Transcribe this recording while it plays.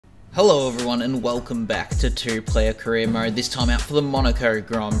Hello everyone and welcome back to 2-player career mode, this time out for the Monaco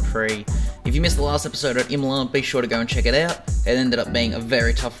Grand Prix. If you missed the last episode at Imola, be sure to go and check it out. It ended up being a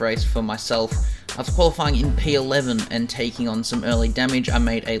very tough race for myself. After qualifying in P11 and taking on some early damage, I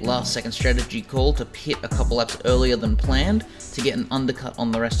made a last second strategy call to pit a couple laps earlier than planned to get an undercut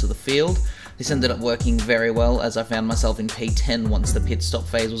on the rest of the field. This ended up working very well as I found myself in P10 once the pit stop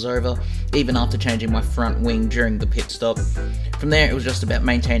phase was over, even after changing my front wing during the pit stop. From there it was just about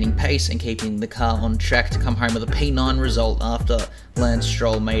maintaining pace and keeping the car on track to come home with a P9 result after Lance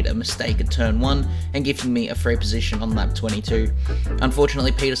Stroll made a mistake at turn 1 and gifting me a free position on lap 22.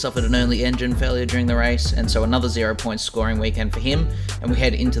 Unfortunately, Peter suffered an early engine failure during the race, and so another 0 point scoring weekend for him, and we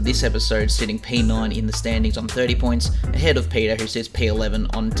head into this episode sitting P9 in the standings on 30 points, ahead of Peter who sits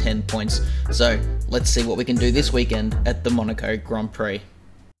P11 on 10 points. So let's see what we can do this weekend at the Monaco Grand Prix.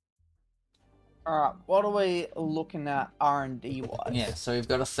 Alright, what are we looking at R&D wise? Yeah, so we've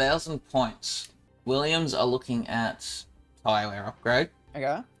got 1,000 points. Williams are looking at tyre wear upgrade.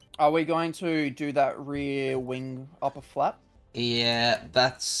 Okay. Are we going to do that rear wing upper flap? Yeah,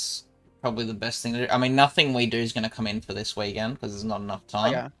 that's probably the best thing to do. I mean, nothing we do is going to come in for this weekend because there's not enough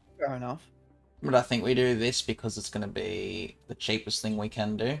time. Okay, fair enough. But I think we do this because it's going to be the cheapest thing we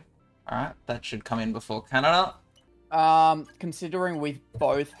can do. Alright, that should come in before Canada. Considering we've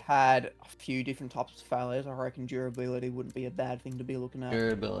both had a few different types of failures, I reckon durability wouldn't be a bad thing to be looking at.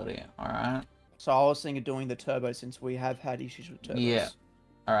 Durability, alright. So I was thinking of doing the turbo since we have had issues with turbos. Yeah.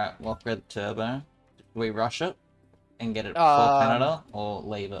 Alright, we'll upgrade the turbo. Do we rush it and get it before Canada, or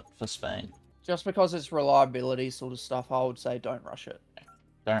leave it for Spain? Just because it's reliability sort of stuff, I would say don't rush it.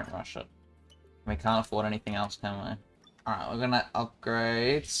 Don't rush it. We can't afford anything else, can we? Alright, we're gonna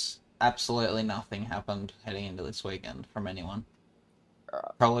upgrade. Absolutely nothing happened heading into this weekend from anyone.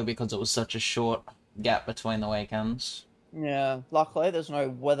 Probably because it was such a short gap between the weekends. Yeah, luckily there's no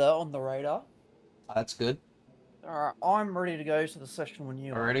weather on the radar. That's good. Alright, I'm ready to go to the session when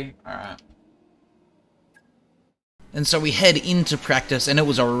you are. Ready? Alright. And so we head into practice, and it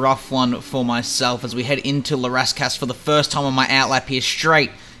was a rough one for myself as we head into La Rascasse for the first time on my outlap here,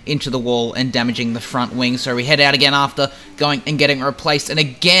 straight into the wall and damaging the front wing. So we head out again after going and getting replaced, and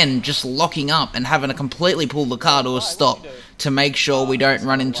again just locking up and having to completely pull the car to a stop to make sure we don't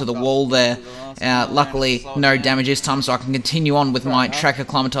run into the wall there. Luckily no damage this time, so I can continue on with my track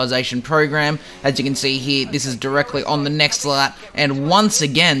acclimatization program. As you can see here, this is directly on the next lap, and once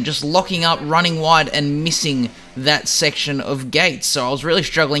again just locking up, running wide and missing that section of gates. So I was really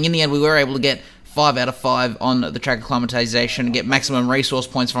struggling. In the end we were able to get 5 out of 5 on the track acclimatization and get maximum resource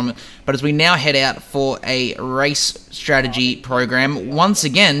points from it. But as we now head out for a race strategy program, once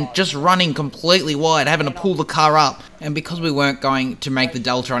again, just running completely wide, having to pull the car up. And because we weren't going to make the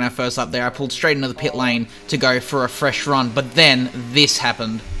delta on our first lap there, I pulled straight into the pit lane to go for a fresh run. But then, this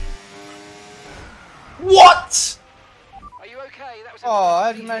happened. What?! Oh,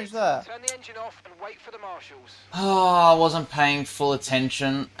 how'd you manage that? Turn the engine off and wait for the marshals. Oh, I wasn't paying full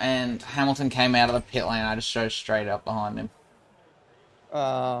attention, and Hamilton came out of the pit lane. I just drove straight up behind him.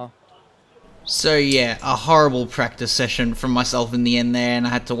 So yeah, a horrible practice session from myself in the end there, and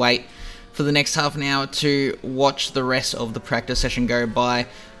I had to wait for the next half an hour to watch the rest of the practice session go by,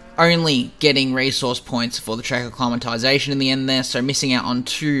 only getting resource points for the track acclimatization in the end there, so missing out on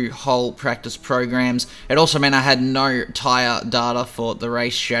 2 whole practice programs. It also meant I had no tyre data for the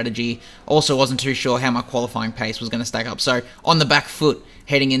race strategy. Also wasn't too sure how my qualifying pace was going to stack up, so on the back foot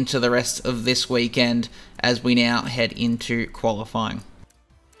heading into the rest of this weekend as we now head into qualifying.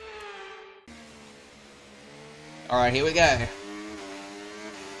 Alright, here we go.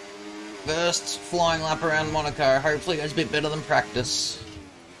 First flying lap around Monaco. Hopefully it goes a bit better than practice.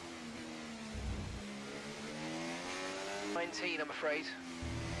 19, I'm afraid.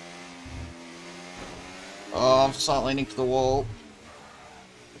 Oh, I'm slightly leaning to the wall.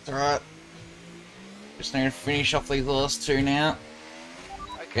 It's alright. Just need to finish off these last 2 now.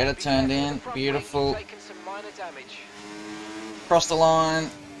 Okay, Get it turned in. Beautiful. Taken some minor damage. Cross the line.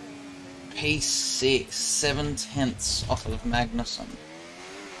 P6. 7/10 off of Magnussen.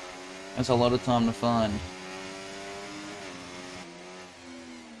 That's a lot of time to find.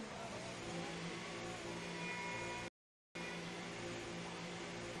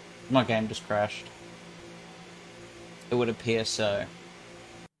 My game just crashed. It would appear so.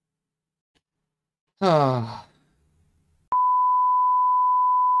 Oh.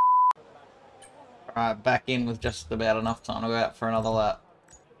 Alright, back in with just about enough time to go out for another lap.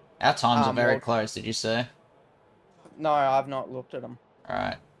 Our times are very close, did you say? No, I've not looked at them.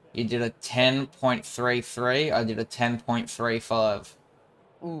 Alright. You did a 10.33, I did a 10.35.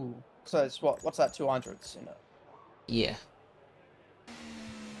 Ooh. So it's what's that, 200s in it? Yeah.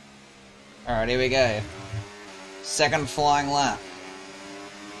 Alright, here we go. Second flying lap.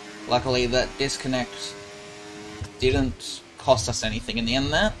 Luckily that disconnect didn't cost us anything in the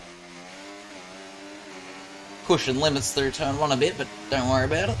end there. Pushing limits through turn 1 a bit, but don't worry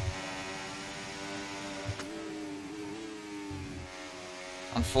about it.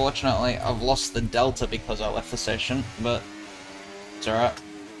 Unfortunately, I've lost the delta because I left the session, but it's alright.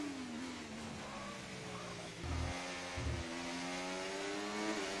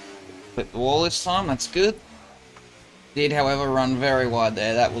 Clip the wall this time, that's good. Did, however, run very wide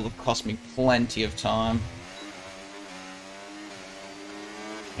there. That will have cost me plenty of time.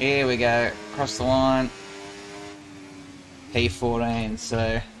 Here we go, across the line. P14,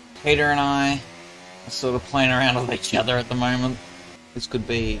 so Peter and I are sort of playing around with each other at the moment. This could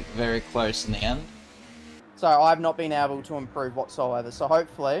be very close in the end. So I've not been able to improve whatsoever. So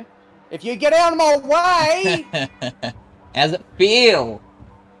hopefully, if you get out of my way... How's it feel?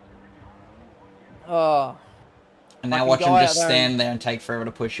 Oh. And now watch him just stand there and take forever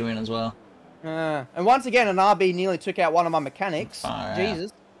to push you in as well. And once again, an RB nearly took out one of my mechanics.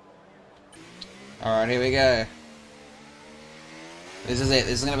 Jesus. Alright, here we go. This is it.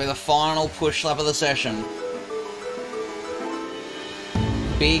 This is going to be the final push lap of the session.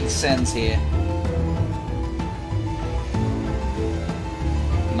 Big sense here.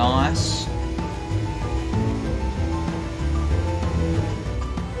 Nice.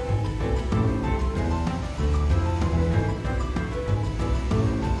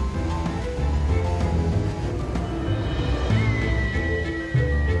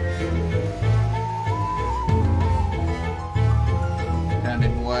 Turned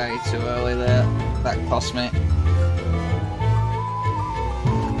in way too early there. That cost me.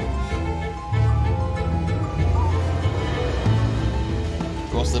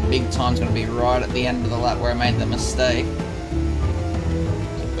 Of course, the big time's going to be right at the end of the lap where I made the mistake.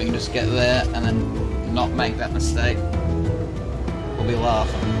 So if we can just get there and then not make that mistake, we'll be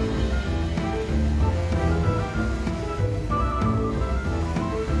laughing.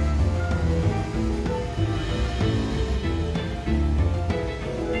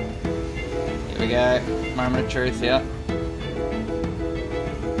 Here we go. Moment of truth here.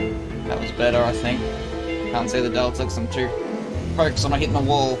 That was better, I think. Can't see the delta because I'm too focused on not hitting the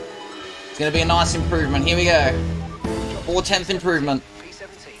wall. It's going to be a nice improvement. Here we go. 4/10th improvement.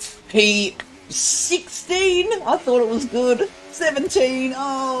 P17. P16? I thought it was good. 17.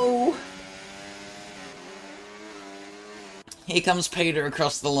 Oh. Here comes Peter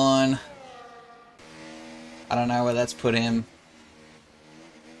across the line. I don't know where that's put him.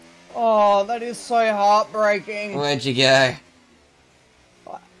 Oh, that is so heartbreaking. Where'd you go?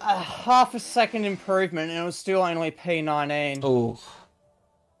 A half a second improvement, and it was still only P19. Oh.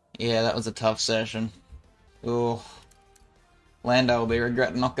 Yeah, that was a tough session. Oh. Lando will be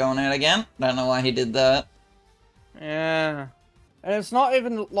regretting not going out again. Don't know why he did that. Yeah. And it's not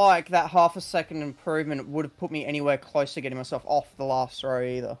even like that half a second improvement would have put me anywhere close to getting myself off the last row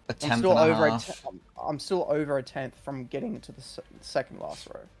either. A tenth and a half. I'm still over a tenth from getting to the second last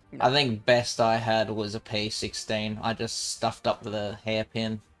row. I think best I had was a P16. I just stuffed up with a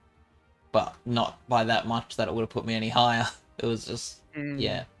hairpin. But not by that much that it would have put me any higher. It was just,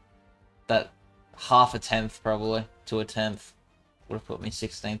 yeah. That half a tenth probably to a tenth would have put me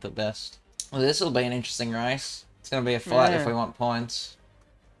 16th at best. Well, this will be an interesting race. It's going to be a fight if we want points.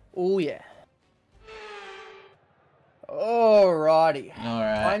 Oh, yeah. Alrighty.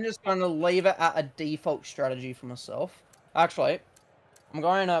 Alright. I'm just going to leave it at a default strategy for myself. Actually, I'm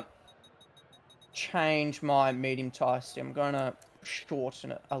going to change my medium tire stem. I'm going to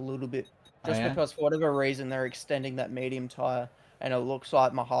shorten it a little bit. Just because for whatever reason they're extending that medium tire and it looks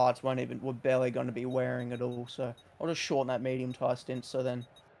like my hards we're barely going to be wearing at all. So I'll just shorten that medium tire stint so then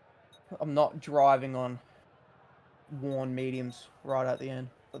I'm not driving on worn mediums right at the end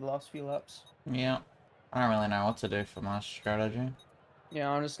for the last few laps. Yeah. I don't really know what to do for my strategy. Yeah,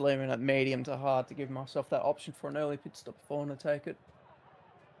 I'm just leaving it medium to hard to give myself that option for an early pit stop if I want to take it.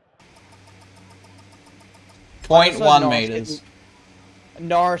 0.1 meters.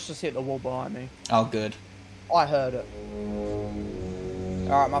 Norris just hit the wall behind me. Oh, good. I heard it.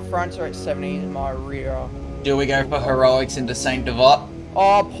 Alright, my fronts are at 70 and my rear. Do we go for heroics into Saint Devot?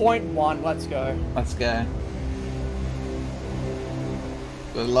 Oh, 0.1, let's go. Let's go.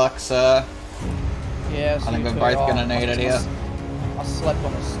 Good luck, sir. Yes, I think we're both going to need it here. I slept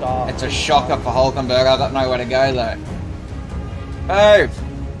on the start. It's a shocker for Hulkenberg. I've got nowhere to go, though. Oh!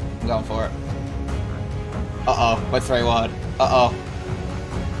 I'm going for it. Uh-oh, we're 3 wide. Uh-oh.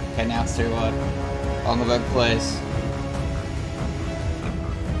 Okay, now it's 2 wide. Hulkenberg, please.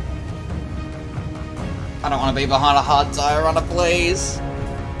 I don't want to be behind a hard tire runner, please.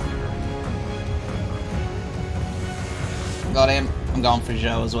 got him. I'm going for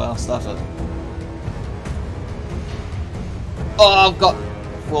Joe as well. Stuff it. Oh, I've got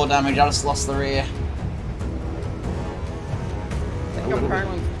floor damage. I just lost the rear. I think I'm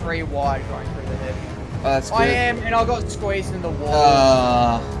currently 3 wide going through the heavy. Oh, that's good. I am, and I got squeezed in the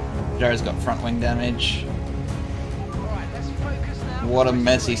wall. Joe's got front wing damage. Alright, let's focus now. What a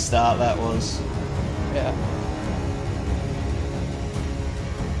messy start that was. Yeah.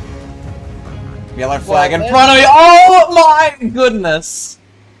 Yellow flag in front of me. Oh my goodness!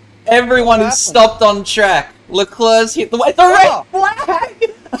 Everyone has stopped on track. Leclerc's hit the way. The red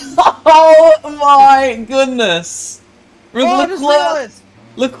flag! Oh my goodness! Leclerc was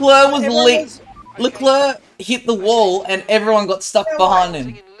Leclerc hit the wall and everyone got stuck behind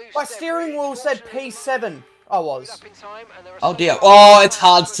him. My steering wheel said P7. I was. Oh dear. Oh, it's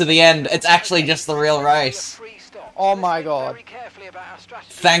hards to the end. It's actually just the real race. Oh my god.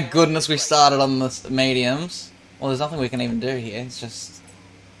 Thank goodness we started on the mediums. Well, there's nothing we can even do here. It's just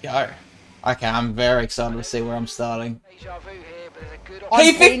go. Okay, I'm very excited to see where I'm starting.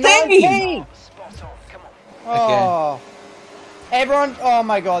 P15! Oh. Everyone, oh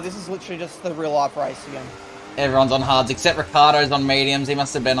my god, this is literally just the real life race again. Everyone's on hards, except Ricardo's on mediums. He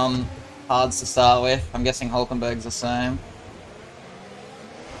must have been on hards to start with. I'm guessing Hulkenberg's the same.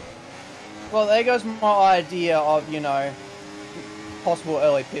 Well, there goes my idea of, you know, possible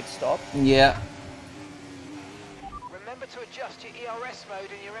early pit stop. Yeah. Remember to adjust your ERS mode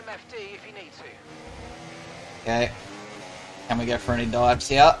in your MFD if you need to. Okay. Can we go for any dives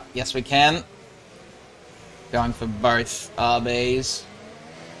here? Yes, we can. Going for both RBs.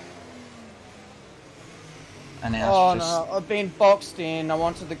 And now Oh it's just... no, I've been boxed in. I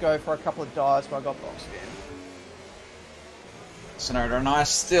wanted to go for a couple of dives, but I got boxed in. Sonoda and I are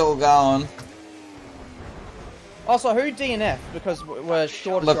still going. Also, who DNF? Because we're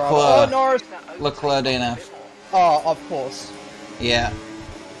short of Leclerc. driver. Oh, Norris. Leclerc DNF. Oh, of course. Yeah.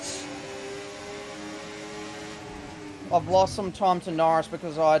 I've lost some time to Norris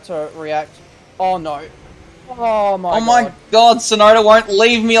because I had to react. Oh no. Oh my god. Oh my god, Sonoda won't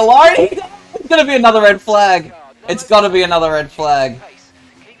leave me alone! It's gonna be another red flag. It's gotta be another red flag.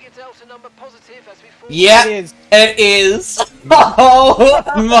 Yeah, it is. Oh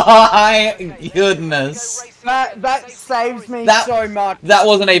my goodness. That saves me so much. That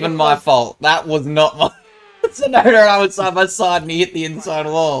wasn't even my fault. That was not my... Sonoda and I were side by side and he hit the inside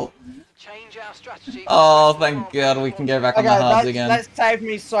wall. Oh, thank God we can go back on the hards again. That saved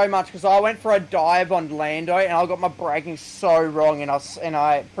me so much because I went for a dive on Lando and I got my braking so wrong and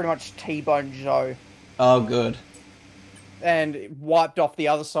I pretty much T-boned Joe. Oh, good. And wiped off the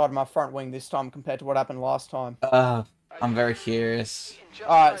other side of my front wing this time compared to what happened last time. I'm very curious.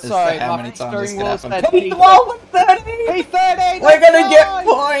 Alright, so how my many times this steering could wheel happen. said P12 and 30! P30! We're gonna get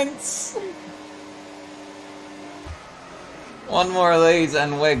points! One more of these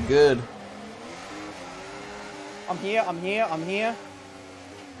and we're good. I'm here, I'm here, I'm here.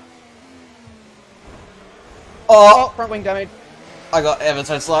 Oh! Front wing damage. I got ever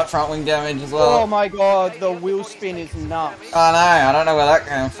so slight front wing damage as well. Oh my god, the wheel spin is nuts. I know, I don't know where that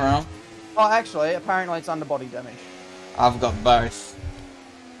came from. Oh, actually, apparently it's underbody damage. I've got both.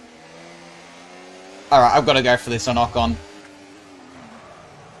 Alright, I've got to go for this on Ocon.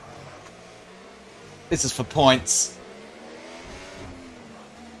 This is for points.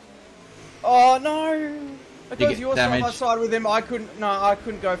 Oh no! Because you were side damage. by side with him, I couldn't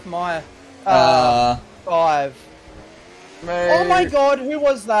go for my 5. Oh my god, who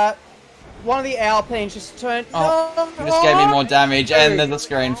was that? One of the Alpines just turned. Oh, you just gave me more damage, and there's a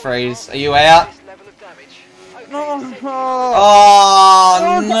screen freeze. Are you out? No.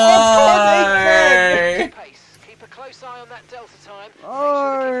 Oh no! Keep a close eye on that delta time.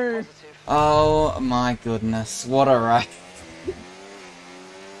 Oh. Oh my goodness, what a race.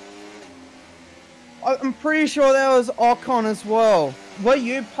 I'm pretty sure that was Ocon as well. Were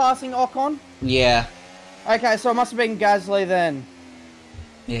you passing Ocon? Yeah. Okay, so it must have been Gasly then.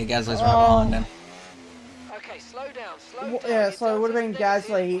 Yeah, Gasly's right behind him. Okay, slow down. Yeah, so it would have been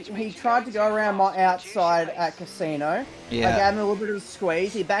Gasly. He tried to go around my outside at Casino. Yeah. I gave him a little bit of a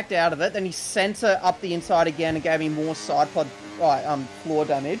squeeze. He backed out of it. Then he sent it up the inside again and gave me more side pod, floor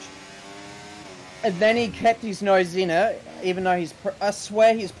damage. And then he kept his nose in it, even though I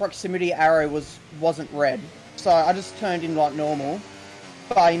swear his proximity arrow wasn't red. So I just turned in like normal.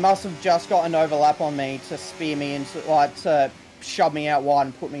 But he must have just got an overlap on me to spear me into, to shove me out wide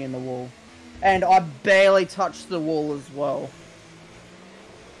and put me in the wall. And I barely touched the wall as well.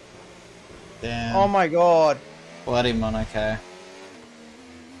 Damn. Oh my god. Bloody Monaco.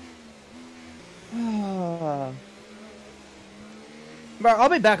 Bro, I'll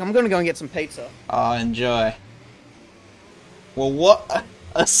be back. I'm gonna go and get some pizza. Oh, enjoy. Well, what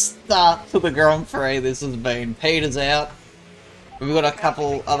a start to the Grand Prix this has been. Peter's out. We've got a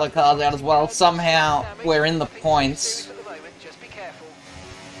couple other cars out as well. Somehow, we're in the points.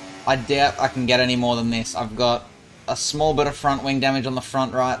 I doubt I can get any more than this. I've got a small bit of front wing damage on the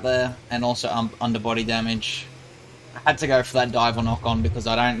front right there, and also underbody damage. I had to go for that dive or knock on because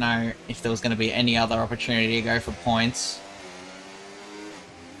I don't know if there was going to be any other opportunity to go for points.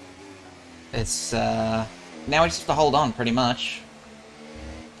 It's, now we just have to hold on, pretty much.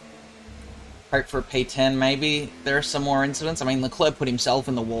 Hope for a P10, maybe. There are some more incidents. I mean, Leclerc put himself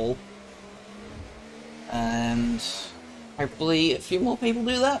in the wall. And hopefully a few more people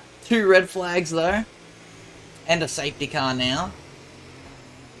do that. 2 red flags, though. And a safety car now.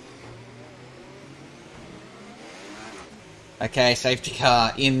 Okay, safety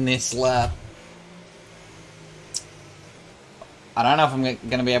car in this lap. I don't know if I'm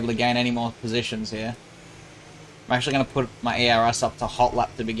going to be able to gain any more positions here. I'm actually going to put my ERS up to hot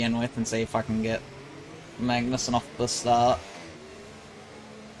lap to begin with and see if I can get Magnussen off the start.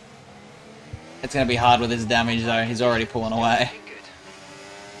 It's going to be hard with his damage though, he's already pulling away.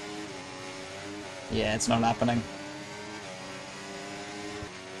 Yeah, it's not happening.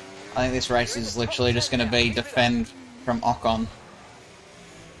 I think this race is literally just going to be defend from Ocon.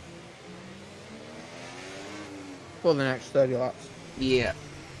 For the next 30 laps. Yeah.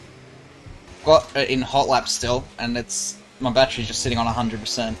 Got it in hot lap still, and it's my battery's just sitting on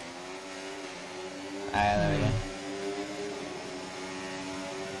 100%. Ah, there we go.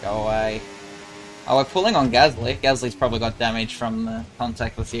 Go away. Oh, we're pulling on Gasly. Gasly's probably got damage from the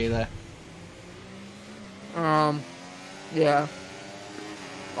contact with you there. Yeah.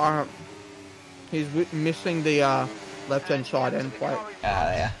 He's missing the left-hand side end plate.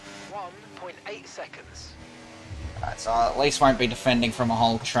 Ah, yeah. 1.8 seconds. Alright, so I at least won't be defending from a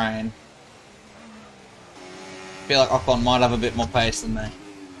whole train. I feel like Ocon might have a bit more pace than me.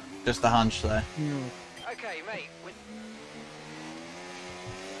 Just a hunch, though. Okay, mate.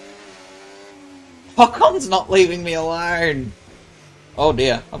 Ocon's not leaving me alone! Oh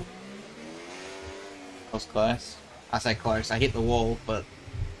dear. That was close. I say close, I hit the wall, but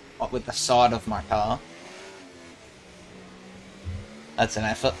with the side of my car. That's an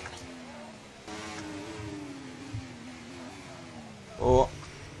effort. Oh.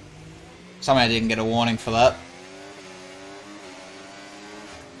 Somehow I didn't get a warning for that.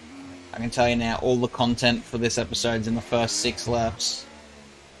 I can tell you now, all the content for this episode's in the first 6 laps.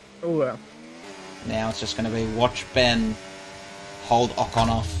 Oh well. Now it's just going to be watch Ben hold Ocon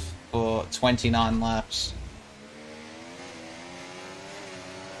off for 29 laps.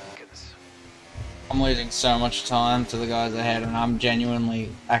 I'm losing so much time to the guys ahead, and I'm genuinely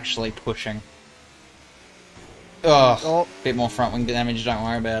actually pushing. Ugh, Oh. Bit more front wing damage, don't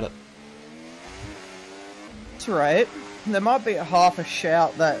worry about it. That's right. There might be half a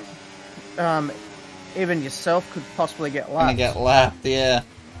shout that even yourself could possibly get Gonna lapped. get lapped, yeah.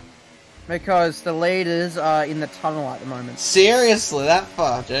 Because the leaders are in the tunnel at the moment. Seriously, that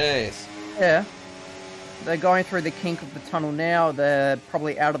far? Jeez. Yeah. They're going through the kink of the tunnel now. They're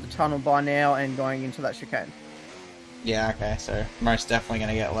probably out of the tunnel by now and going into that chicane. Yeah, okay, so most definitely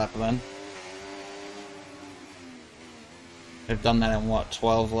gonna get lapped then. They've done that in what,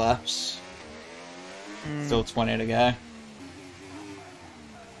 12 laps? Still 20 to go.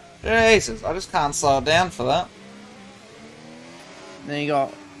 Jesus, I just can't slow it down for that. Then you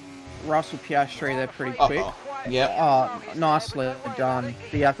got Russell Piastri, they're pretty quick. Uh-oh. Yep. Oh, nicely done.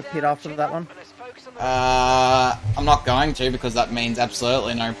 Do you have to pit after that one? I'm not going to because that means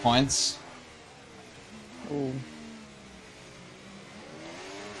absolutely no points. Ooh.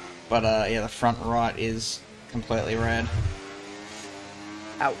 But yeah, the front right is completely red.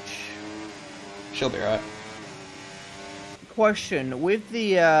 Ouch. She'll be right. Question, with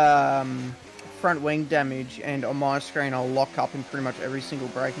the front wing damage, and on my screen I'll lock up in pretty much every single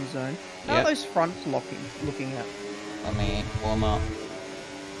braking zone. How Yep. are those fronts looking at? Let me warm up.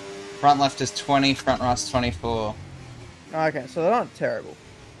 Front left is 20, front right's 24. Okay, so they're not terrible.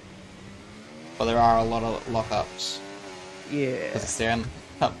 But there are a lot of lockups. Yeah. Because it's there, and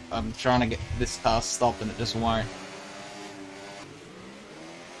I'm trying to get this car stopped and it just won't.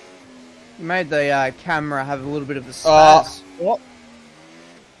 You made the camera have a little bit of the spaz. What?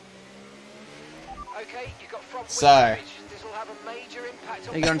 Okay, you got front wing So. damage. This will have a major impact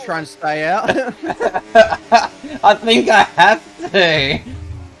on Are you going to try and performance. stay out? I think I have to.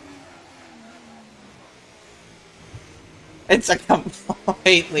 It's a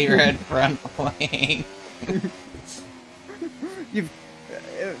completely red front wing. You've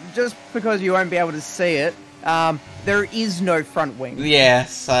just because you won't be able to see it. There is no front wing.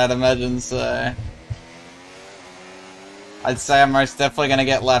 Yes, I'd imagine so. I'd say I'm most definitely going to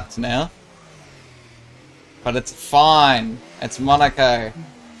get lapped now. But it's fine. It's Monaco.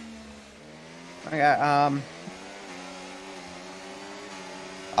 Okay,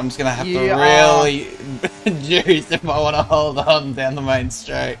 I'm just going to have to You really juice if I want to hold on down the main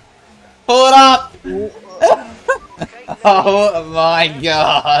straight. Pull it up! Oh my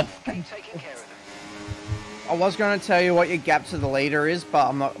god. Keep taking care of them. I was going to tell you what your gap to the leader is, but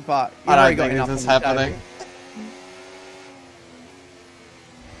I'm not. But you I already don't got think enough this is on the happening. table.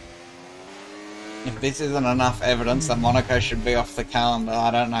 If this isn't enough evidence that Monaco should be off the calendar, I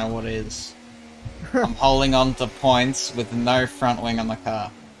don't know what is. I'm holding on to points with no front wing on the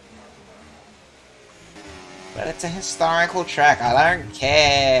car. But it's a historical track, I don't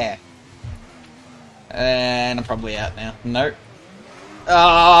care. And I'm probably out now. Nope.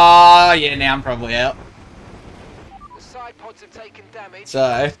 Oh, yeah, now I'm probably out. The side pods have taken damage.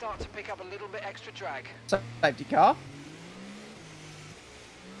 So- Start to pick up a little bit extra drag. Safety car.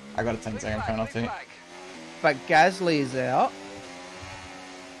 I got a 10-second penalty. But Gasly is out.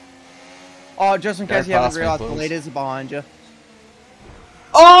 Oh, just in Go case you haven't past me, realised, the please. leaders are behind you.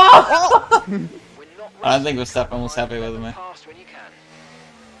 Oh! We're not I don't think rushing, Verstappen was happy with me. Past when you can.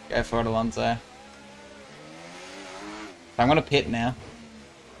 Go for it, Alonso. I'm gonna pit now.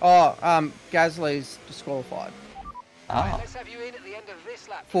 Oh, Gasly's disqualified Right, Oh, let's have you in at the end of this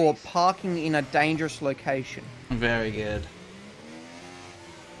lap, for please. parking in a dangerous location. very good.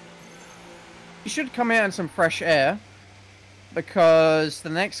 You should come out in some fresh air, because the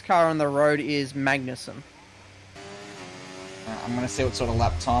next car on the road is Magnussen. I'm gonna see what sort of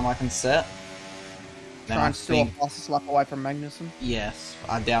lap time I can set. Then Try I and steal a think, fastest lap away from Magnussen. yes,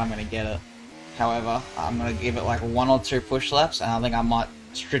 I doubt I'm gonna get it. However, I'm gonna give it like 1 or 2 push laps, and I think I might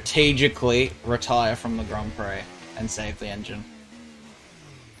strategically retire from the Grand Prix and save the engine.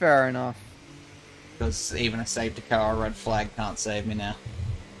 Fair enough. Because even a safety car or red flag can't save me now.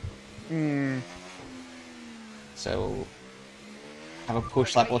 Hmm. So, have a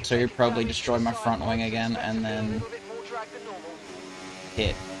push lap or 2, probably destroy my front wing again, and then A little bit more drag than normal.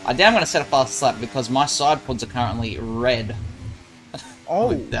 hit. I doubt I'm gonna set a fast lap because my side pods are currently red Oh,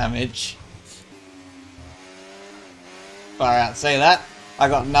 with damage. Far out, see that? I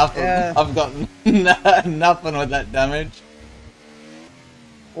got nothing. Yeah. I've got nothing with that damage.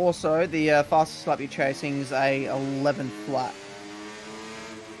 also, the fastest lap you're chasing is a 11 flat.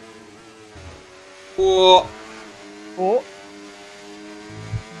 Whoa. Oh.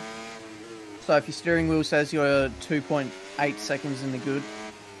 So if your steering wheel says you're 2.8 seconds in the good,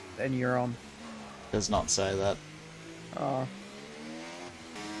 then you're on. Does not say that.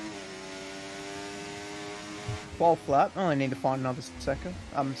 12 flat. I only need to find another second.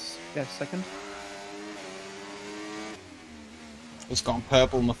 Second. It's gone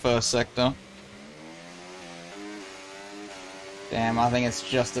purple in the first sector. Damn, I think it's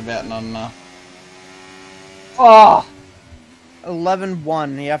just about not enough. Oh!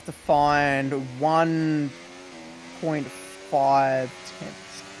 11-1. You have to find 1.5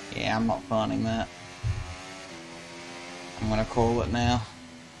 tenths. Yeah, I'm not finding that. I'm gonna call it now.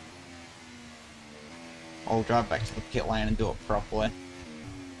 I'll drive back to the pit lane and do it properly.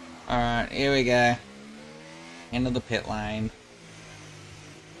 Alright, here we go. Into the pit lane.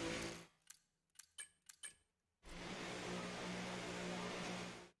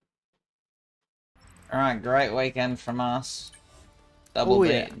 Alright, great weekend from us. Double Oh, D,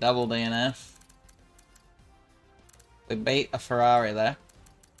 yeah. double DNF. We beat a Ferrari there.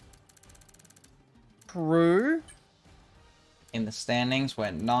 True. In the standings,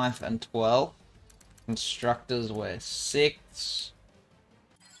 we're 9th and 12th. Constructors, we're 6th.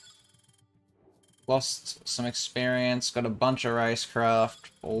 Lost some experience, got a bunch of racecraft,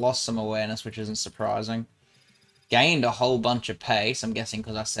 lost some awareness, which isn't surprising. Gained a whole bunch of pace, I'm guessing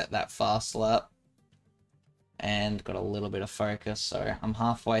because I set that fast lap. And got a little bit of focus, so I'm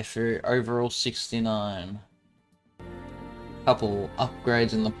halfway through. Overall 69. Couple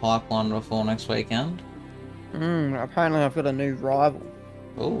upgrades in the pipeline before next weekend. Apparently I've got a new rival.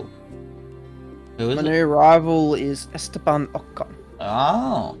 Ooh. Who is My it? new rival is Esteban Ocon.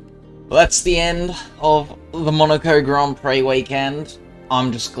 Oh. Well, that's the end of the Monaco Grand Prix weekend.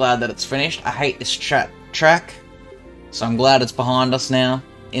 I'm just glad that it's finished. I hate this track, so I'm glad it's behind us now.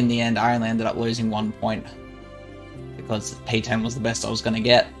 In the end, I only ended up losing 1 point because P10 was the best I was going to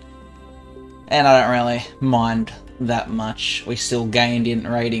get. And I don't really mind that much. We still gained in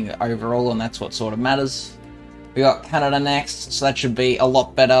rating overall, and that's what sort of matters. We got Canada next, so that should be a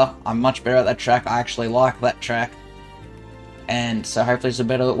lot better. I'm much better at that track. I actually like that track. And so hopefully it's a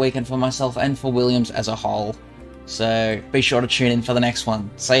better weekend for myself and for Williams as a whole. So be sure to tune in for the next one.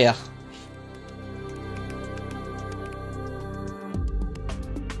 See ya.